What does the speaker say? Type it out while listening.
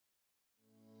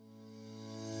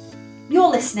You're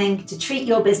listening to Treat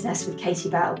Your Business with Katie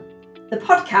Bell, the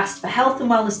podcast for health and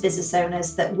wellness business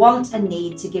owners that want and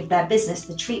need to give their business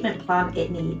the treatment plan it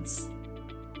needs.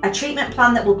 A treatment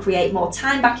plan that will create more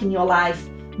time back in your life,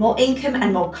 more income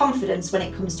and more confidence when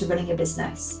it comes to running a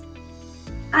business.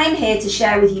 I'm here to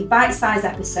share with you bite-sized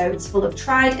episodes full of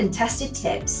tried and tested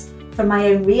tips from my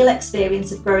own real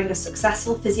experience of growing a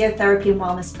successful physiotherapy and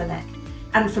wellness clinic,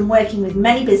 and from working with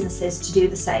many businesses to do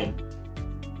the same.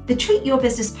 The Treat Your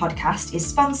Business podcast is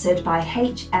sponsored by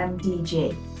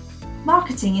HMDG.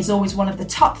 Marketing is always one of the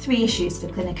top 3 issues for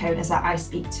clinic owners that I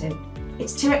speak to.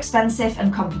 It's too expensive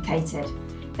and complicated.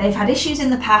 They've had issues in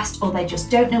the past, or they just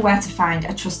don't know where to find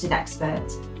a trusted expert.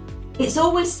 It's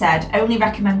always said only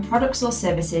recommend products or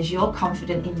services you're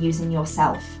confident in using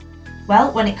yourself.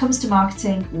 Well, when it comes to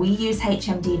marketing, we use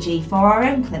HMDG for our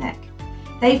own clinic.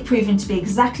 They've proven to be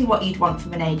exactly what you'd want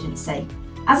from an agency.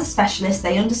 As a specialist,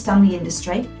 they understand the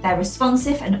industry, they're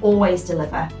responsive and always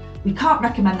deliver. We can't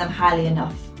recommend them highly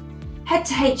enough. Head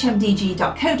to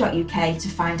hmdg.co.uk to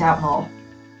find out more.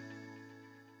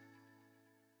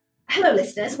 Hello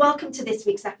listeners, welcome to this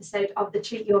week's episode of the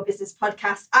Treat Your Business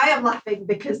podcast. I am laughing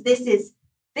because this is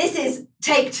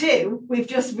take 2. We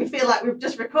feel like we've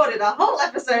just recorded a whole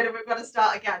episode and we've got to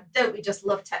start again. Don't we just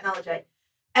love technology?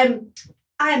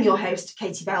 I am your host,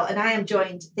 Katie Bell, and I am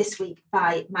joined this week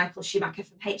by Michael Schumaker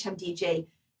from HMDG.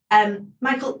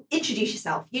 Michael, introduce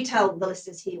yourself. You tell the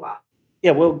listeners who you are.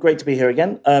 Yeah, well, great to be here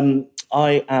again.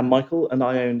 I am Michael, and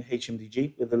I own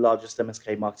HMDG. We're the largest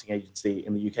MSK marketing agency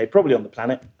in the UK, probably on the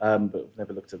planet, but we've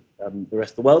never looked at the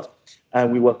rest of the world.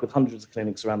 And we work with hundreds of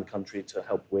clinics around the country to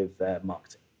help with their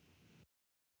marketing.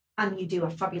 And you do a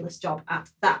fabulous job at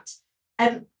that.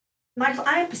 Michael,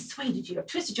 I have persuaded you, I've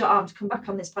twisted your arm to come back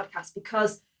on this podcast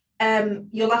because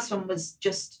your last one was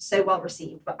just so well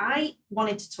received. But I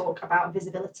wanted to talk about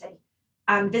visibility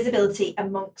and visibility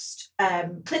amongst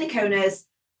clinic owners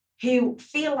who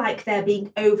feel like they're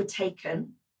being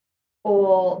overtaken,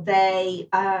 or they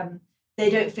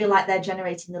don't feel like they're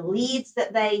generating the leads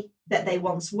that they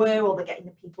once were, or they're getting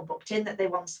the people booked in that they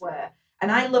once were.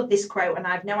 And I love this quote, and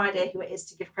I have no idea who it is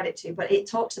to give credit to, but it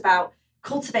talks about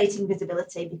cultivating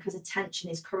visibility because attention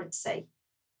is currency.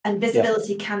 And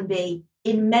visibility can be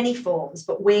in many forms,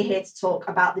 but we're here to talk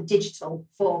about the digital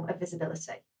form of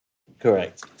visibility.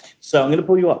 Correct. So I'm going to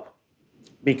pull you up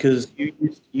because you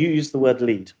used the word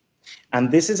lead.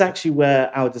 And this is actually where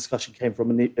our discussion came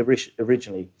from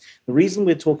originally. The reason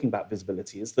we're talking about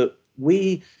visibility is that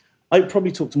I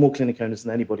probably talk to more clinic owners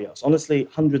than anybody else. Honestly,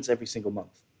 hundreds every single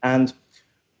month. And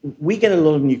we get a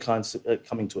lot of new clients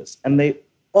coming to us, and they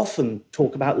often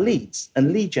talk about leads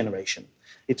and lead generation.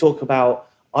 They talk about,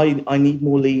 I need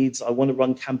more leads. I want to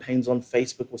run campaigns on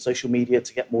Facebook or social media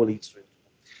to get more leads through.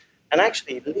 And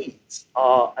actually, leads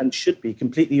are and should be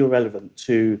completely irrelevant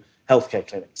to healthcare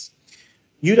clinics.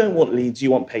 You don't want leads,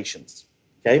 you want patients,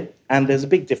 okay? And there's a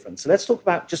big difference. So let's talk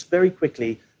about, just very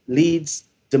quickly, leads,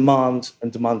 demand, and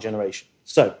demand generation.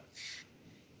 So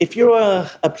if you're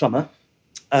a plumber,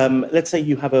 let's say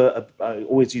you have I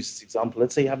always use this example,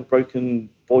 let's say you have a broken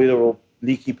boiler or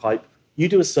leaky pipe. You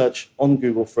do a search on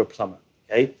Google for a plumber,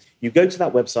 okay? You go to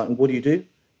that website, and what do?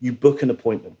 You book an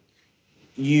appointment.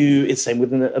 It's the same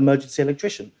with an emergency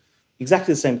electrician.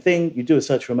 Exactly the same thing. You do a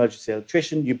search for emergency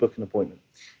electrician, you book an appointment.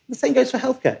 The same goes for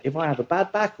healthcare. If I have a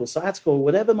bad back or sciatica or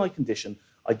whatever my condition,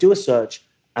 I do a search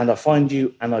and I find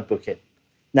you and I book it.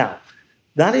 Now,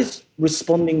 that is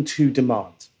responding to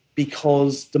demand,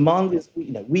 because demand is,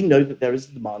 we know that there is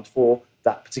a demand for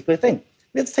that particular thing.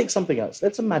 Let's take something else.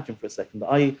 Let's imagine for a second.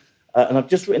 And I've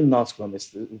just written an article on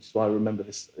this, which is why I remember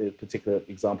this particular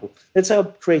example. Let's say I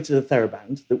created a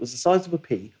TheraBand that was the size of a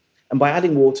pea, and by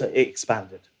adding water, it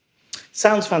expanded.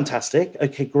 Sounds fantastic.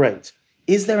 Okay, great.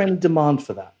 Is there any demand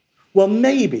for that? Well,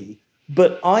 maybe,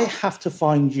 but I have to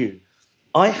find you.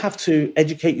 I have to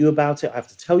educate you about it. I have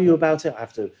to tell you about it. I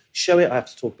have to show it. I have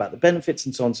to talk about the benefits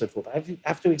and so on and so forth. I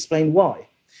have to explain why.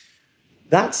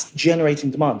 That's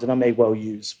generating demand. And I may well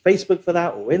use Facebook for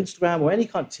that, or Instagram, or any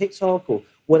kind of TikTok or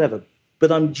whatever,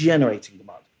 but I'm generating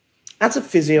demand. As a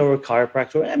physio or a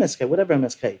chiropractor or an MSK, whatever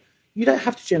MSK, you don't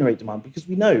have to generate demand, because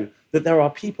we know that there are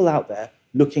people out there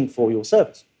looking for your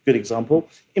service. Good example,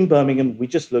 in Birmingham, we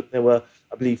just looked, there were,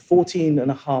 I believe,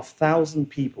 14,500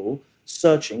 people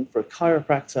searching for a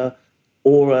chiropractor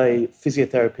or a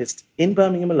physiotherapist in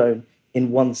Birmingham alone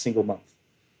in one single month.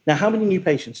 Now, how many new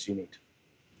patients do you need?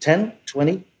 10,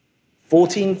 20,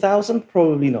 14,000?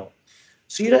 Probably not.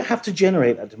 So you don't have to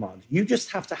generate that demand. You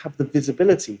just have to have the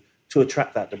visibility to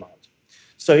attract that demand.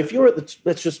 So if you're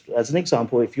let's just, as an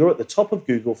example, if you're at the top of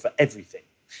Google for everything,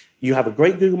 you have a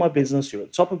great Google My Business, you're at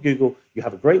the top of Google, you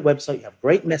have a great website, you have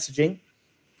great messaging,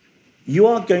 you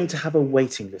are going to have a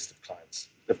waiting list of clients,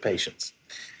 of patients.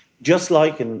 Just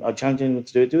like, and I challenge anyone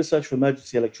to do a search for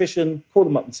emergency electrician, call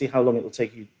them up and see how long it will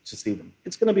take you to see them.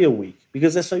 It's going to be a week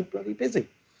because they're so bloody busy.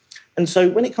 And so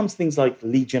when it comes to things like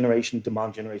lead generation,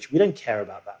 demand generation, we don't care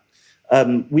about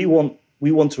that. We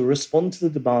want to respond to the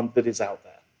demand that is out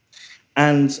there.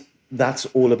 And that's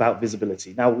all about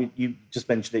visibility. Now, you just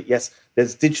mentioned it. Yes,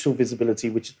 there's digital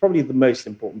visibility, which is probably the most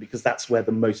important because that's where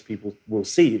the most people will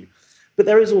see you. But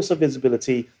there is also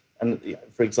visibility. And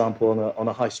for example, on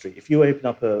a high street, if you open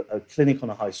up a clinic on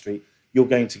a high street, you're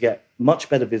going to get much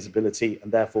better visibility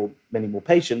and therefore many more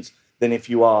patients than if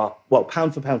you are, well,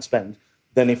 pound for pound spend,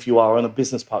 than if you are on a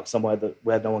business park somewhere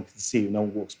where no one can see you, no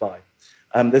one walks by.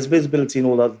 There's visibility in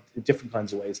all other different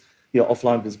kinds of ways.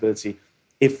 Offline visibility.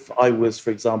 If I was,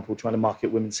 for example, trying to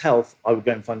market women's health, I would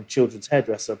go and find a children's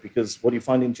hairdresser because what do you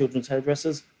find in children's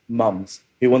hairdressers? Mums.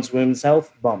 Who wants women's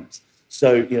health? Mums.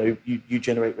 So, you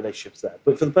generate relationships there.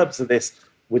 But for the purpose of this,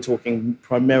 we're talking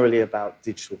primarily about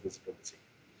digital visibility.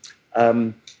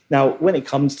 Now, when it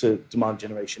comes to demand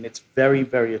generation, it's very,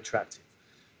 very attractive.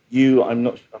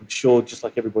 I'm sure, just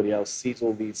like everybody else, sees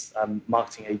all these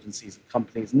marketing agencies and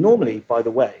companies. Normally, by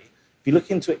the way, if you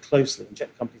look into it closely and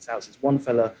check the company's houses,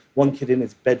 one kid in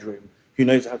his bedroom who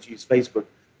knows how to use Facebook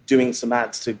doing some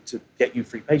ads to get you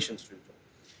free patients through.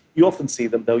 You often see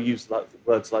them, they'll use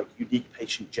words like unique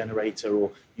patient generator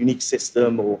or unique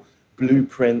system or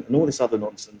blueprint and all this other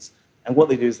nonsense. And what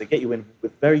they do is they get you in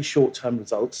with very short-term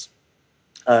results.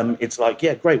 It's like,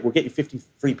 yeah, great, we'll get you 50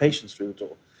 free patients through the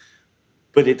door.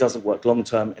 But it doesn't work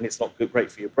long-term and it's not great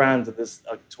for your brand. And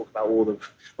I can talk about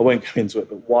I won't go into it,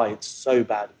 but why it's so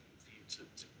bad for you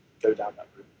to go down that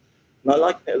route. And I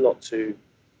liken it a lot to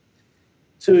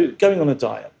going on a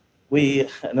diet.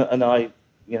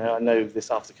 I know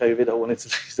this after COVID, I wanted to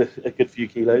lose a good few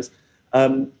kilos.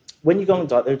 When you go on a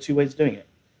diet, there are two ways of doing it.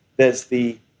 There's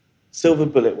the silver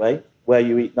bullet way, where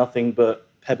you eat nothing but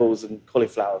pebbles and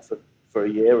cauliflower for a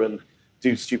year and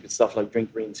do stupid stuff like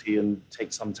drink green tea and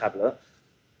take some tablet.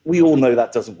 We all know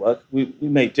that doesn't work. We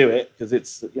may do it because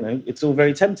it's all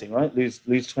very tempting, right?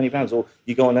 Lose 20 pounds, or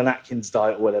you go on an Atkins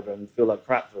diet or whatever and feel like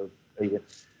crap for a year.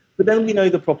 But then we know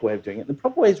the proper way of doing it. The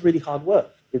proper way is really hard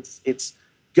work. It's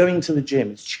going to the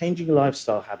gym, it's changing your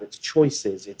lifestyle habits,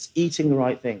 choices, it's eating the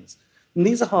right things. And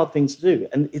these are hard things to do.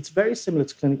 And it's very similar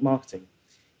to clinic marketing.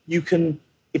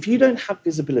 If you don't have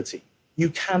visibility, you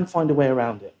can find a way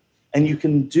around it. And you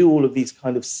can do all of these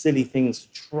kind of silly things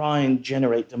to try and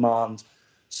generate demand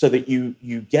so that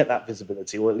you get that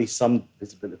visibility, or at least some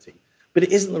visibility. But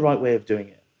it isn't the right way of doing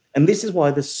it. And this is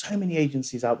why there's so many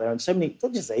agencies out there, and so many,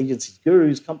 not just agencies,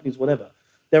 gurus, companies, whatever.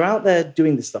 They're out there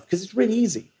doing this stuff because it's really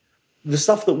easy. The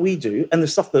stuff that we do, and the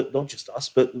stuff that not just us,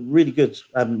 but really good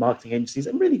marketing agencies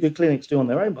and really good clinics do on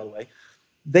their own, by the way,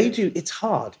 they do. It's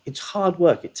hard. It's hard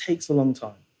work. It takes a long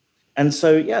time. And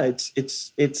so, yeah,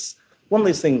 it's one of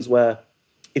those things where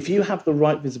if you have the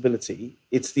right visibility,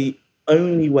 it's the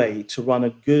only way to run a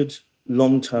good,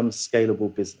 long-term,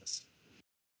 scalable business.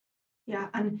 Yeah,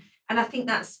 and I think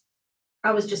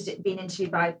I was just being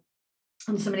interviewed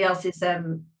on somebody else's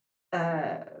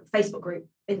Facebook group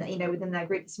within their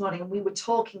group this morning, and we were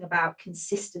talking about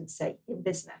consistency in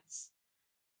business,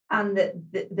 and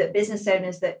that business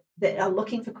owners that are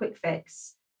looking for quick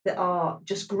fix, that are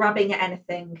just grabbing at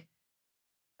anything,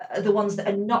 are the ones that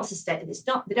are not sustainable.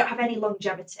 They don't have any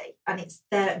longevity, and it's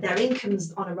their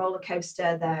income's on a roller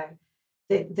coaster.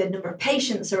 The number of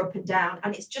patients are up and down,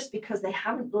 and it's just because they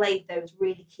haven't laid those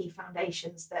really key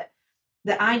foundations that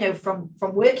I know from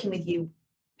working with you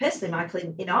personally,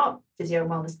 Michael, in our physio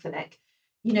and wellness clinic.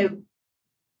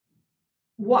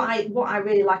 What I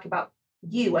really like about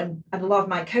you, and a lot of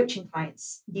my coaching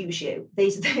clients use you. They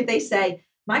say,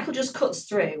 Michael just cuts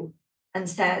through and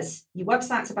says, your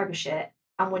website's a bag of shit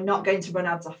and we're not going to run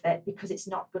ads off it because it's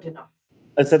not good enough.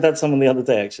 I said that to someone the other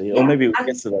day, actually, or maybe it was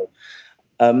yesterday.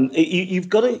 You've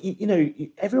got to,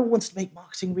 everyone wants to make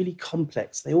marketing really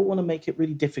complex. They all want to make it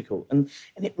really difficult. And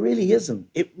it really isn't.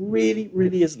 It really,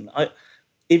 really isn't.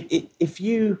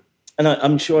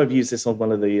 I'm sure I've used this on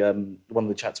one of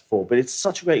the chats before, but it's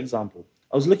such a great example.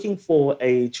 I was looking for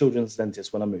a children's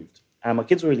dentist when I moved, and my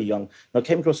kids were really young. And I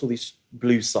came across all these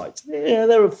blue sites. Yeah,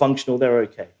 they were functional. They were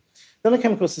okay. Then I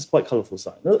came across this quite colourful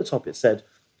site. And at the top it said,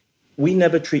 "We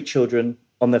never treat children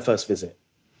on their first visit."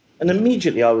 And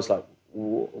immediately I was like,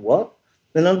 what?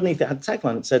 Then underneath it had a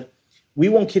tagline that said, "We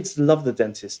want kids to love the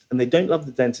dentist, and they don't love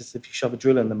the dentist if you shove a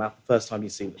drill in their mouth the first time you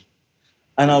see them."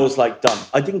 And I was like, done.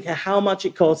 I didn't care how much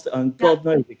it cost, and God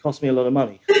knows it cost me a lot of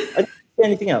money. I didn't say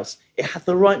anything else. It had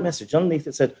the right message. Underneath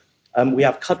it said, "We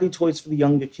have cuddly toys for the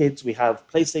younger kids. We have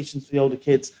PlayStations for the older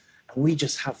kids. and we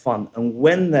just have fun. And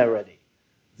when they're ready,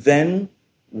 then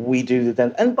we do the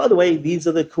dent. And by the way, these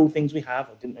are the cool things we have.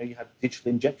 I didn't know you had digital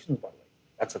injections, by the way.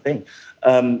 That's a thing.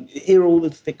 Here are all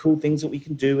the cool things that we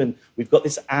can do. And we've got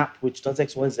this app which does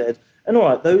X, Y, Z. And all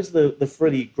right, those are the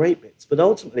really great bits. But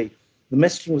ultimately, the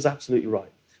messaging was absolutely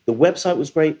right. The website was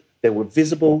great. They were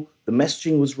visible. The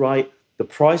messaging was right. The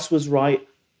price was right.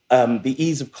 The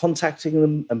ease of contacting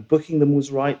them and booking them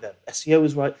was right. The SEO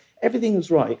was right. Everything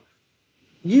was right.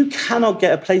 You cannot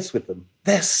get a place with them.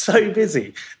 They're so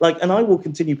busy. And I will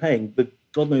continue paying the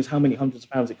God knows how many hundreds of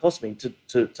pounds it costs me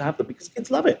to have them because kids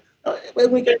love it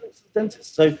when we go to the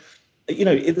dentist. So,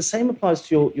 the same applies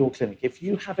to your clinic. If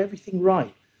you have everything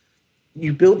right,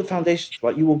 you build the foundations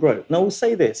right, you will grow. And I will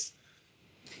say this.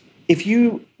 If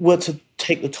you were to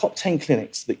take the top 10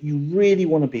 clinics that you really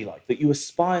want to be like, that you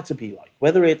aspire to be like,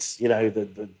 whether it's,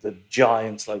 the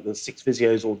giants like the Six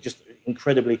Physios or just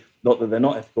incredibly, not that they're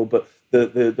not ethical, but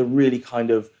the really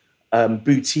kind of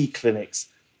boutique clinics,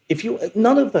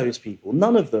 none of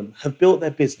them have built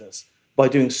their business by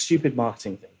doing stupid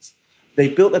marketing things.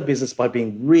 They've built their business by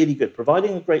being really good,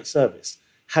 providing a great service,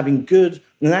 having good,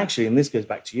 and actually, and this goes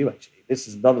back to you, actually, this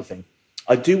is another thing.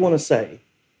 I do want to say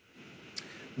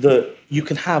that you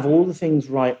can have all the things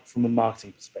right from a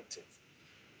marketing perspective.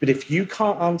 But if you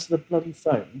can't answer the bloody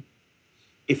phone,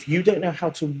 if you don't know how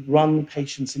to run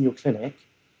patients in your clinic,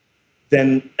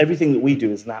 then everything that we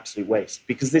do is an absolute waste.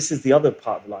 Because this is the other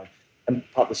part of the line and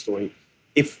part of the story.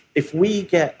 If we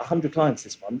get 100 clients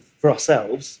this month for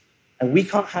ourselves and we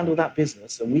can't handle that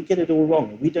business and we get it all wrong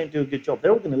and we don't do a good job,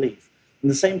 they're all going to leave. And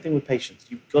the same thing with patients.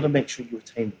 You've got to make sure you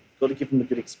retain them. You've got to give them a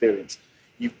good experience.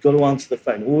 You've got to answer the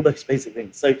phone, all those basic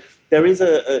things. So there is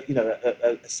a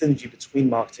synergy between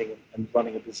marketing and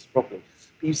running a business properly.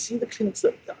 But you see the clinics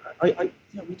that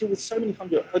we deal with so many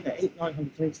 800,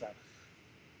 900 clinics now.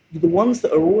 The ones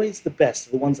that are always the best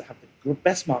are the ones that have the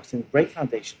best marketing, great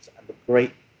foundations, and the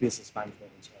great business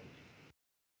management internally.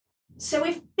 So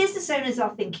if business owners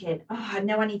are thinking, I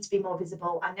know I need to be more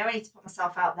visible, I know I need to put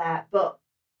myself out there, but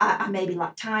I maybe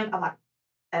lack time, I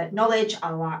lack knowledge,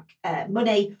 I lack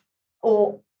money,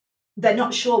 or they're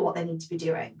not sure what they need to be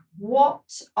doing.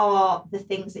 What are the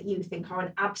things that you think are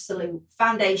an absolute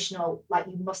foundational,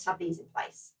 you must have these in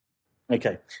place?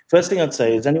 Okay. First thing I'd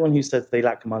say is anyone who says they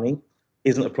lack money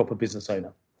isn't a proper business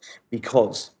owner.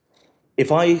 Because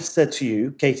if I said to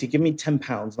you, Katie, give me £10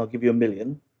 and I'll give you £1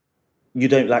 million, you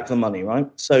don't lack the money, right?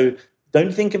 So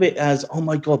don't think of it as, oh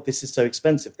my God, this is so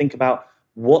expensive. Think about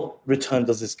what return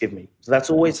does this give me? So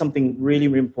that's always something really,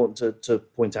 really important to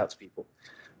point out to people.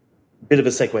 Bit of a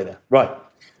segue there. Right.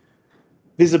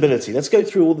 Visibility. Let's go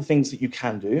through all the things that you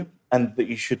can do and that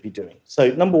you should be doing.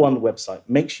 So number one, the website.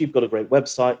 Make sure you've got a great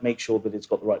website. Make sure that it's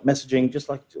got the right messaging. Just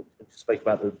like I spoke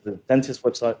about the dentist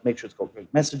website, make sure it's got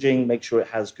great messaging. Make sure it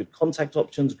has good contact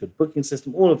options, good booking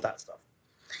system, all of that stuff.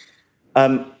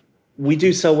 We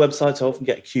do sell websites. I often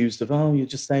get accused of, you're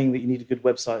just saying that you need a good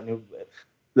website. And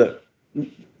look,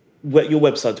 your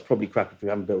website's probably crap if you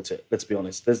haven't built it. Let's be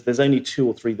honest. There's only 2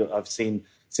 or 3 that I've seen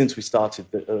since we started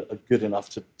that are good enough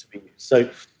to be used. So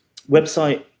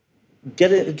website,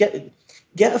 get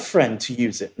a friend to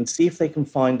use it and see if they can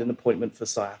find an appointment for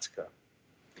sciatica.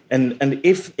 And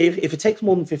if it takes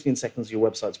more than 15 seconds, your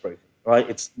website's broken, right?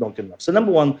 It's not good enough. So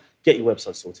number one, get your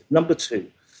website sorted. Number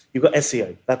 2, you've got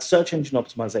SEO. That's search engine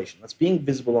optimization. That's being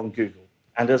visible on Google.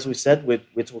 And as we said,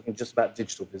 we're talking just about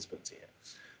digital visibility here.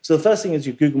 So the first thing is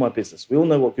you Google My Business. We all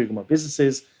know what Google My Business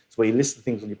is. It's where you list the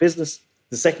things on your business.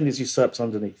 The second is you SERPs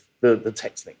underneath, the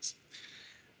text links.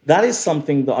 That is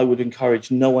something that I would encourage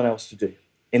no one else to do.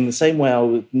 In the same way, I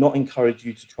would not encourage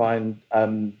you to try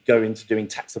and go into doing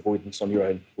tax avoidance on your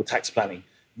own or tax planning.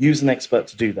 Use an expert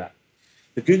to do that.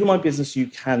 The Google My Business you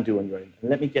can do on your own. And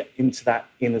let me get into that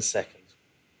in a second.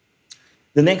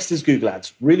 The next is Google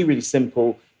Ads. Really, really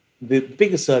simple. The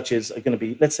bigger searches are going to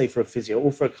be, let's say for a physio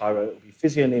or for a chiro, it'll be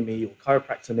physio near me or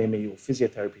chiropractor near me or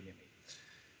physiotherapy near me.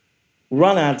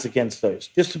 Run ads against those,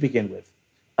 just to begin with.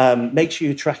 Make sure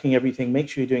you're tracking everything. Make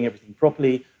sure you're doing everything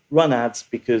properly. Run ads,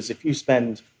 because if you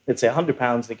spend, let's say, £100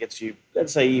 and it gets you,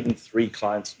 let's say, even 3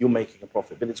 clients, you're making a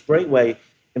profit. But it's a great way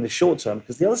in the short term,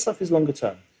 because the other stuff is longer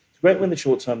term. It's a great way in the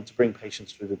short term to bring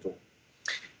patients through the door.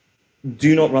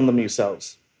 Do not run them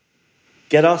yourselves.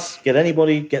 Get us, get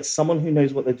anybody, get someone who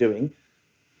knows what they're doing.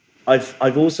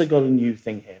 I've also got a new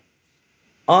thing here.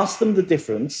 Ask them the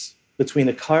difference between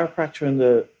a chiropractor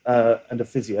and a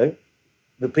physio.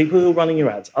 The people who are running your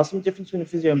ads, ask them the difference between a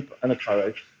physio and a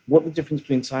chiro, what the difference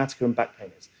between sciatica and back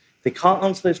pain is. If they can't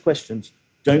answer those questions,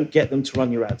 don't get them to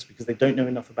run your ads, because they don't know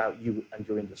enough about you and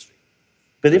your industry.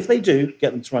 But if they do,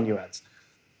 get them to run your ads.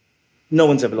 No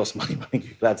one's ever lost money running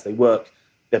Google ads. They work.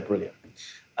 They're brilliant.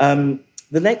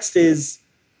 The next is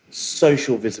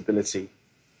social visibility.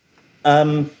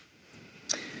 I'd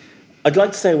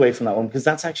like to stay away from that one because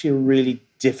that's actually a really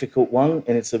difficult one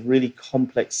and it's a really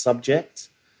complex subject.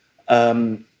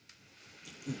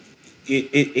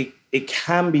 It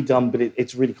can be done, but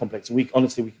it's really complex. We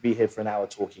honestly, we could be here for an hour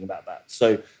talking about that.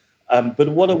 So, but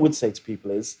what I would say to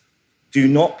people is, do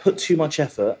not put too much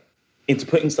effort into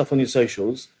putting stuff on your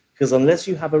socials because unless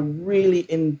you have a really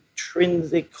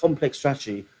intrinsic, complex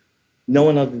strategy, no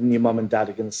one other than your mum and dad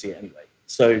are going to see it anyway.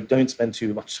 So don't spend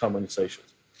too much time on your socials.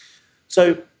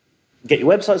 So get your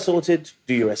website sorted,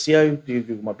 do your SEO, do your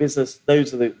Google My Business.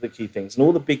 Those are the key things. And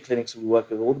all the big clinics that we work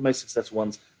with, all the most successful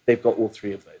ones, they've got all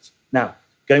three of those. Now,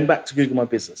 going back to Google My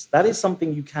Business, that is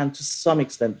something you can, to some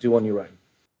extent, do on your own.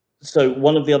 So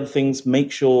one of the other things,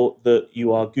 make sure that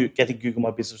you are getting Google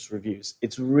My Business reviews.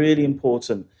 It's really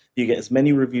important that you get as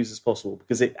many reviews as possible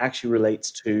because it actually relates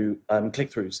to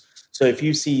click-throughs. So if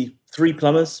you see 3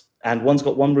 plumbers and one's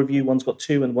got 1 review, one's got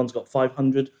 2, and one's got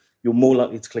 500, you're more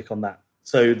likely to click on that.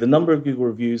 So the number of Google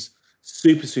reviews,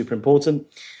 super, super important.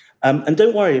 And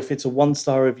don't worry if it's a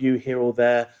 1-star review here or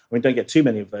there. I mean, don't get too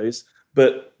many of those.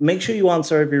 But make sure you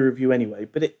answer every review anyway.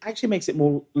 But it actually makes it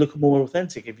look more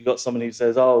authentic. If you've got someone who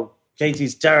says, "Oh,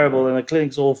 Katie's terrible and the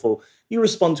clinic's awful," you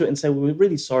respond to it and say, "Well, we're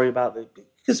really sorry about it,"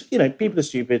 because people are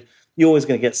stupid. You're always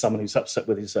going to get someone who's upset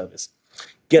with your service.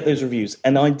 Get those reviews,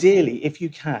 and ideally, if you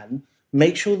can,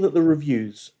 make sure that the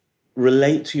reviews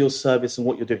relate to your service and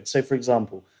what you're doing. So, for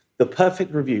example, the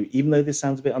perfect review, even though this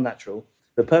sounds a bit unnatural,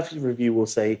 the perfect review will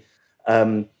say,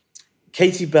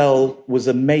 "Katie Bell was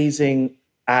amazing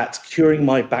at curing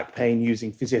my back pain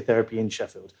using physiotherapy in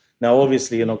Sheffield." Now,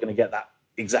 obviously, you're not going to get that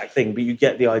exact thing, but you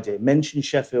get the idea. Mention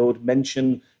Sheffield,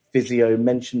 mention physio,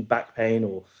 mention back pain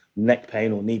or neck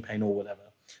pain or knee pain or whatever.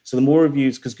 So the more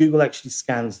reviews, because Google actually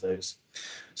scans those.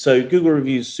 So Google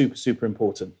reviews, super, super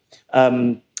important.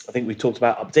 I think we talked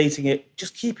about updating it.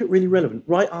 Just keep it really relevant.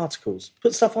 Write articles.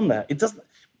 Put stuff on there. It doesn't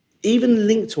even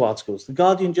link to articles. The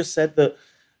Guardian just said that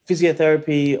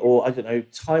physiotherapy or, I don't know,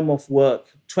 time off work,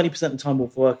 20% of time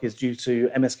off work is due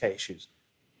to MSK issues.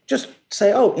 Just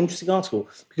say, "Oh, interesting article,"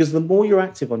 because the more you're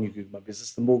active on your Google My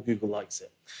Business, the more Google likes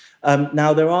it.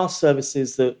 Now, there are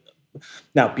services that,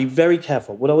 now be very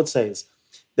careful. What I would say is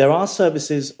there are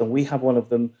services, and we have one of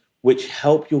them, which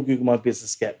help your Google My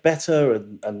Business get better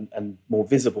and more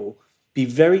visible. Be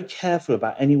very careful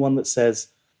about anyone that says,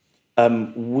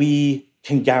 "We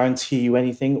can guarantee you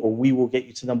anything," or "We will get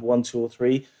you to number 1, 2, or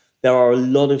 3. There are a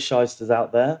lot of shysters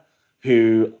out there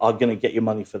who are going to get your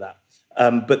money for that.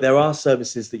 But there are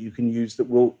services that you can use that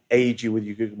will aid you with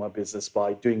your Google My Business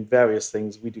by doing various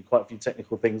things. We do quite a few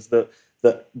technical things that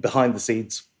behind the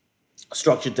scenes,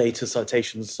 structured data,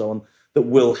 citations, and so on, that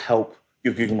will help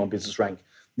your Google My Business rank.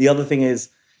 The other thing is,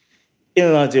 in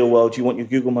an ideal world, you want your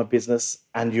Google My Business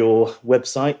and your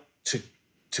website to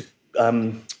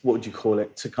what would you call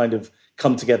it, to kind of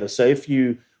come together. So if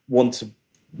you want to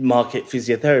market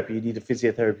physiotherapy, you need a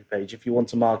physiotherapy page. If you want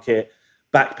to market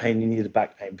back pain, you need a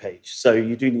back pain page. So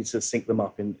you do need to sync them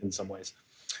up in some ways.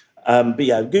 But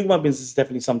yeah, Google My Business is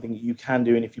definitely something that you can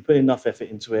do. And if you put enough effort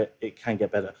into it, it can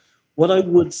get better. What I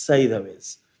would say, though,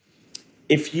 is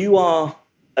if you are,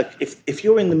 if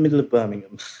you're in the middle of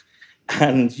Birmingham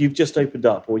and you've just opened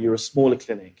up, or you're a smaller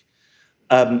clinic,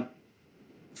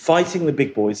 fighting the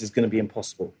big boys is going to be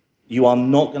impossible. You are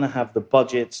not going to have the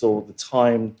budgets or the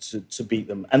time to beat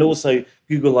them. And also,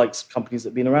 Google likes companies that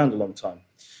have been around a long time.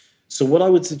 So what I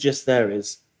would suggest there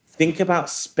is think about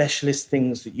specialist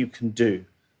things that you can do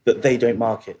that they don't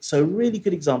market. So a really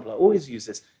good example, I always use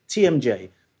this, TMJ.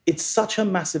 It's such a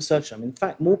massive search term. In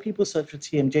fact, more people search for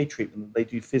TMJ treatment than they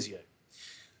do physio.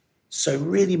 So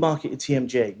really market your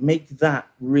TMJ. Make that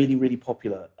really, really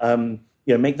popular.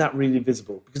 Make that really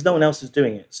visible because no one else is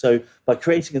doing it. So by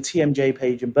creating a TMJ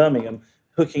page in Birmingham,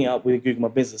 hooking it up with Google My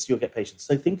Business, you'll get patients.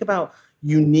 So think about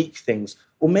unique things.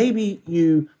 Or maybe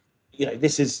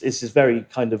this is very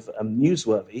kind of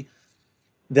newsworthy.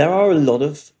 There are a lot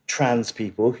of trans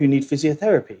people who need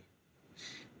physiotherapy.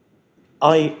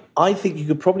 I think you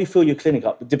could probably fill your clinic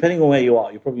up, depending on where you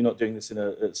are. You're probably not doing this in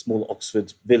a small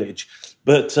Oxford village.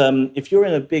 But if you're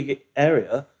in a big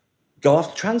area, go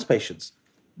after trans patients.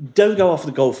 Don't go after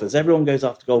the golfers. Everyone goes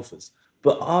after golfers.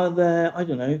 But are there, I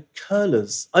don't know,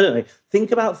 curlers? I don't know.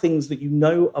 Think about things that you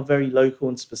know are very local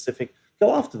and specific.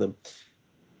 Go after them.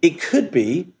 It could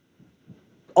be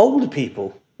older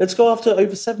people. Let's go after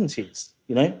over 70s,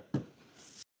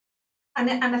 And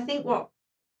I think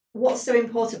what's so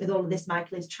important with all of this,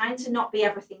 Michael, is trying to not be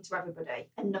everything to everybody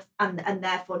and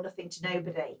therefore nothing to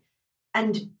nobody,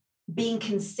 and being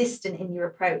consistent in your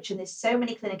approach. And there's so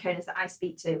many clinic owners that I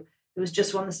speak to There was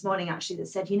just one this morning actually that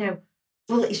said,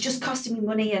 well, it's just costing me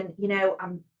money, and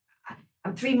I'm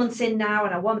 3 months in now,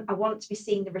 and I want to be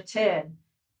seeing the return.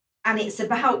 And it's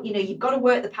about, you've got to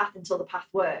work the path until the path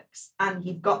works, and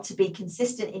you've got to be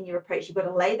consistent in your approach. You've got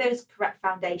to lay those correct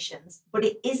foundations, but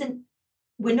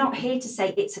we're not here to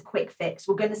say it's a quick fix.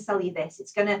 We're going to sell you this.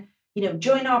 It's going to,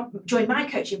 join my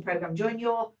coaching program, join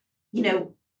your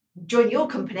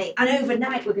company, and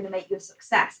overnight we're going to make you a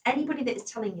success. Anybody that is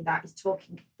telling you that is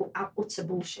talking utter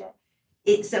bullshit.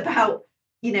 It's about,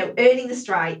 earning the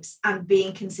stripes and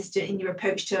being consistent in your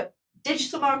approach to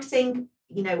digital marketing,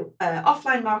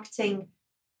 offline marketing,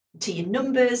 to your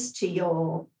numbers,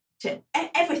 to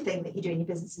everything that you do in your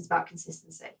business is about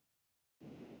consistency.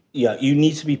 Yeah, you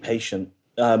need to be patient.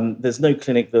 There's no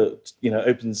clinic that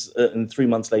opens and 3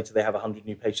 months later they have 100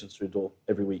 new patients through the door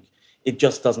every week. It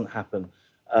just doesn't happen.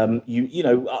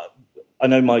 I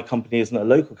know my company isn't a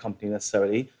local company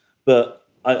necessarily, but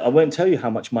I won't tell you how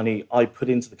much money I put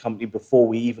into the company before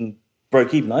we even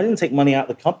broke even. I didn't take money out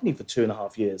of the company for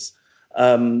 2.5 years.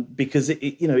 Because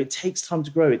it takes time to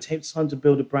grow. It takes time to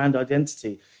build a brand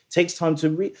identity. It takes time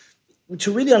to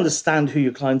really understand who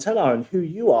your clientele are and who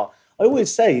you are. I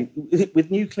always say with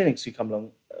new clinics who come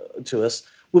along to us,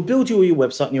 we'll build you all your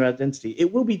website and your identity.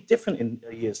 It will be different in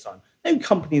a year's time. No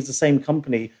company is the same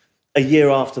company a year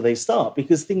after they start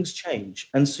because things change.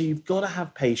 And so you've got to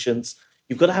have patience.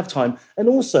 You've got to have time. And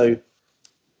also,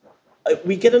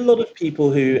 we get a lot of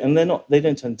people who, and they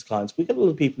don't turn into clients. We get a lot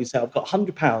of people who say, I've got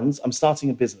 £100, I'm starting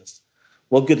a business.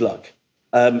 Well, good luck.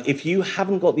 If you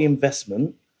haven't got the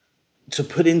investment to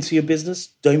put into your business,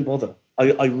 don't bother.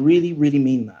 I really, really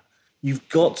mean that. You've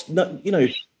got,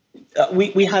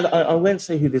 we had, I won't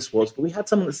say who this was, but we had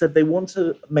someone that said they want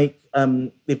to make,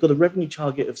 they've got a revenue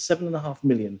target of 7.5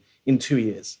 million in 2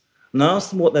 years. And I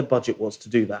asked them what their budget was to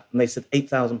do that. And they said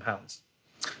 £8,000.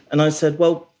 And I said,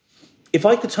 well, if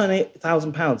I could turn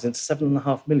 £8,000 into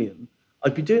 7.5 million,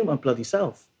 I'd be doing it my bloody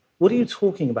self. What are you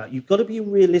talking about? You've got to be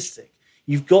realistic.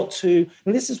 You've got to,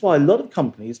 and this is why a lot of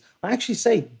companies, I actually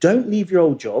say, don't leave your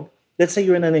old job. Let's say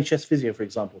you're an NHS physio, for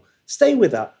example. Stay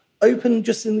with that. Open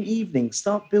just in the evening.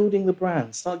 Start building the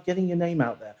brand. Start getting your name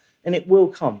out there. And it will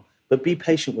come, but be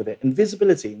patient with it. And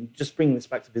visibility, and just bringing this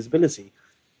back to visibility,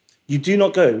 you do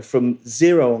not go from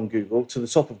 0 on Google to the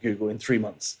top of Google in 3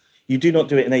 months. You do not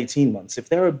do it in 18 months. If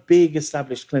there are big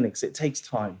established clinics, it takes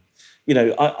time.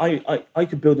 I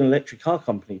could build an electric car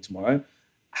company tomorrow.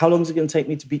 How long is it going to take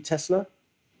me to beat Tesla?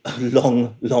 A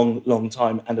long, long, long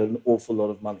time and an awful lot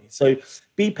of money. So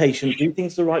be patient, do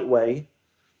things the right way,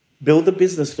 build the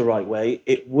business the right way.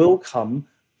 It will come,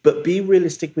 but be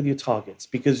realistic with your targets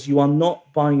because you are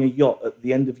not buying a yacht at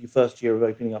the end of your first year of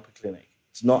opening up a clinic.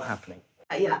 It's not happening.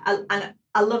 And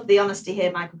I love the honesty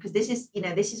here, Michael, because this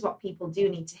is what people do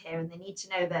need to hear, and they need to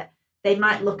know that they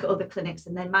might look at other clinics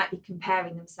and they might be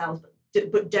comparing themselves,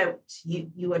 but don't.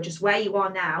 You are just where you are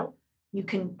now. You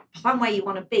can plan where you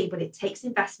want to be, but it takes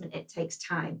investment. It takes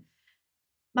time.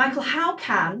 Michael, how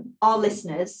can our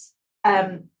listeners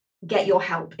get your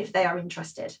help if they are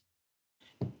interested?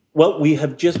 Well, we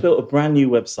have just built a brand new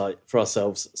website for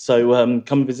ourselves. So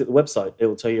come and visit the website. It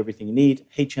will tell you everything you need,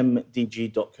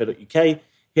 hmdg.co.uk.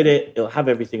 Hit it. It'll have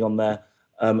everything on there.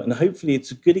 And hopefully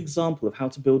it's a good example of how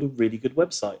to build a really good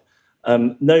website.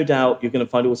 No doubt you're going to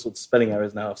find all sorts of spelling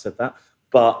errors now I've said that.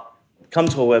 But come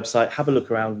to our website, have a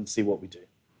look around and see what we do.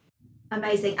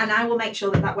 Amazing. And I will make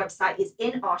sure that website is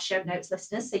in our show notes,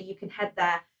 listeners, so you can head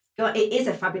there. It is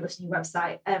a fabulous new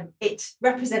website. It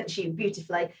represents you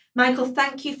beautifully. Michael,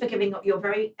 thank you for giving up your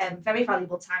very, very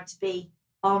valuable time to be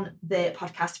on the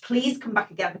podcast. Please come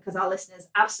back again because our listeners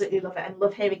absolutely love it and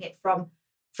love hearing it from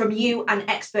you, an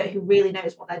expert who really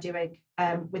knows what they're doing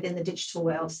within the digital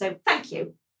world. So thank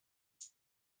you.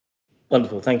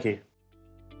 Wonderful. Thank you.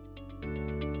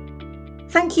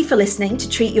 Thank you for listening to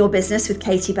Treat Your Business with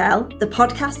Katie Bell, the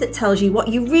podcast that tells you what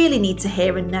you really need to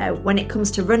hear and know when it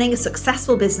comes to running a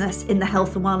successful business in the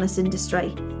health and wellness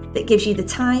industry that gives you the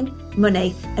time,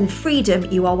 money, and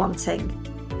freedom you are wanting.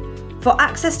 For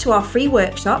access to our free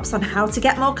workshops on how to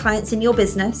get more clients in your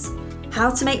business, how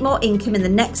to make more income in the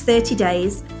next 30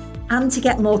 days, and to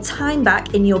get more time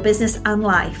back in your business and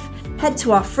life, head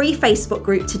to our free Facebook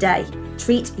group today,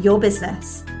 Treat Your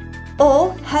Business.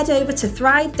 Or head over to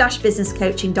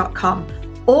thrive-businesscoaching.com.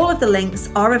 All of the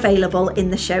links are available in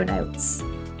the show notes.